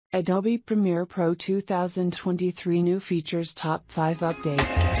Adobe Premiere Pro 2023 New Features Top 5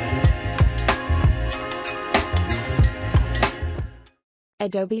 Updates.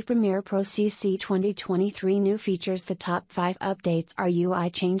 Adobe Premiere Pro CC 2023 New Features. The top 5 updates are UI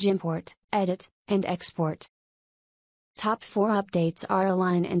Change, Import, Edit, and Export. Top 4 updates are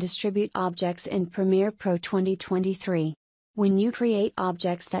Align and Distribute Objects in Premiere Pro 2023. When you create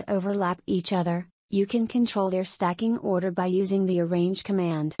objects that overlap each other, you can control their stacking order by using the Arrange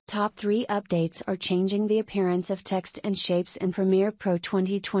command. Top 3 updates are changing the appearance of text and shapes in Premiere Pro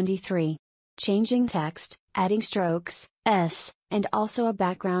 2023. Changing text, adding strokes, and also a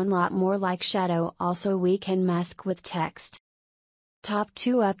background lot more like shadow. Also we can mask with text. Top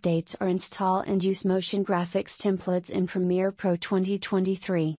 2 updates are install and use motion graphics templates in Premiere Pro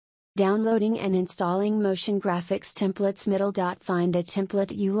 2023. Downloading and installing motion graphics templates. Find a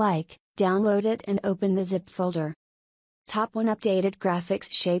template you like, download it and open the zip folder. Top 1 updated graphics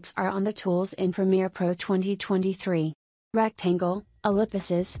shapes are on the tools in Premiere Pro 2023. Rectangle,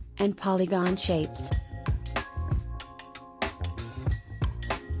 ellipses, and polygon shapes.